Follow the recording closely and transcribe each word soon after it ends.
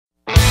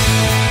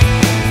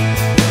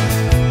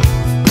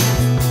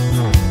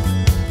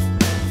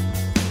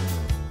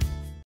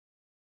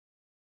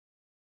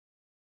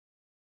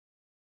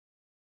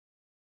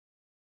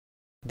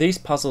These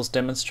puzzles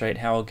demonstrate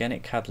how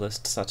organic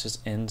catalysts such as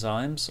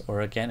enzymes or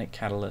organic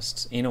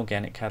catalysts,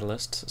 inorganic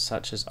catalysts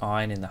such as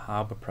iron in the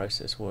Haber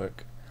process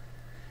work.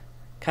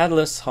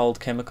 Catalysts hold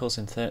chemicals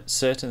in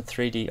certain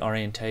 3D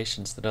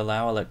orientations that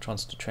allow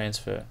electrons to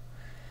transfer.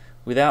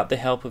 Without the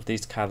help of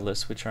these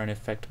catalysts, which are in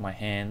effect my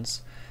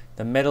hands,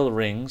 the metal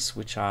rings,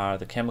 which are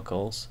the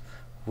chemicals,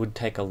 would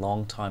take a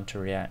long time to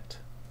react.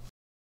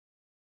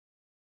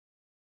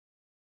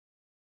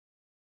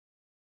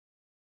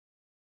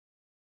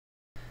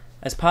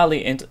 As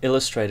partly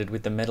illustrated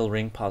with the metal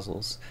ring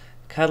puzzles,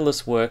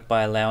 catalysts work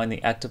by allowing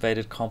the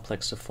activated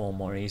complex to form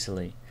more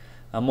easily.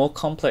 A more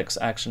complex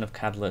action of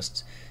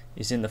catalysts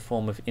is in the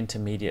form of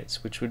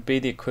intermediates, which would be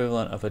the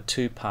equivalent of a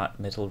two-part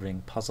metal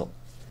ring puzzle.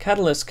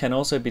 Catalysts can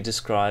also be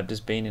described as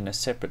being in a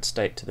separate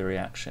state to the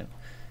reaction,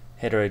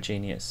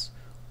 heterogeneous,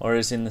 or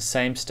as in the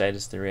same state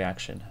as the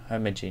reaction,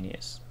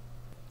 homogeneous.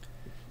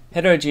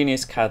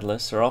 Heterogeneous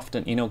catalysts are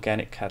often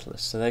inorganic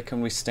catalysts, so they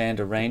can withstand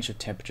a range of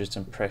temperatures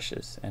and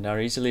pressures and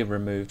are easily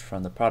removed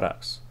from the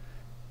products.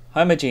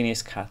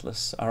 Homogeneous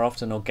catalysts are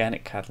often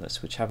organic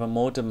catalysts which have a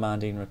more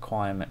demanding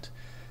requirement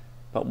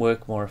but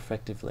work more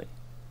effectively.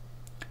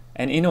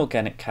 An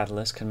inorganic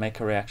catalyst can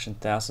make a reaction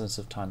thousands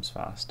of times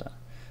faster,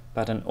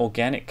 but an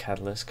organic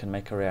catalyst can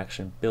make a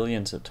reaction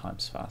billions of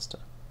times faster.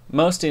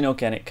 Most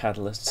inorganic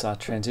catalysts are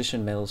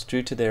transition metals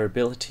due to their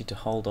ability to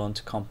hold on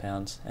to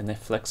compounds and their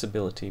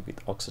flexibility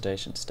with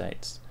oxidation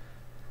states,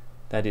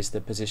 that is,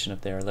 the position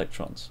of their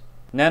electrons.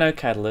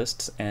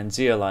 Nanocatalysts and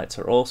zeolites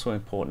are also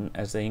important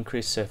as they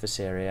increase surface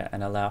area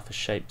and allow for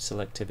shape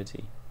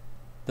selectivity.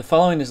 The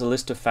following is a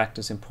list of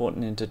factors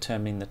important in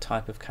determining the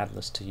type of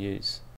catalyst to use.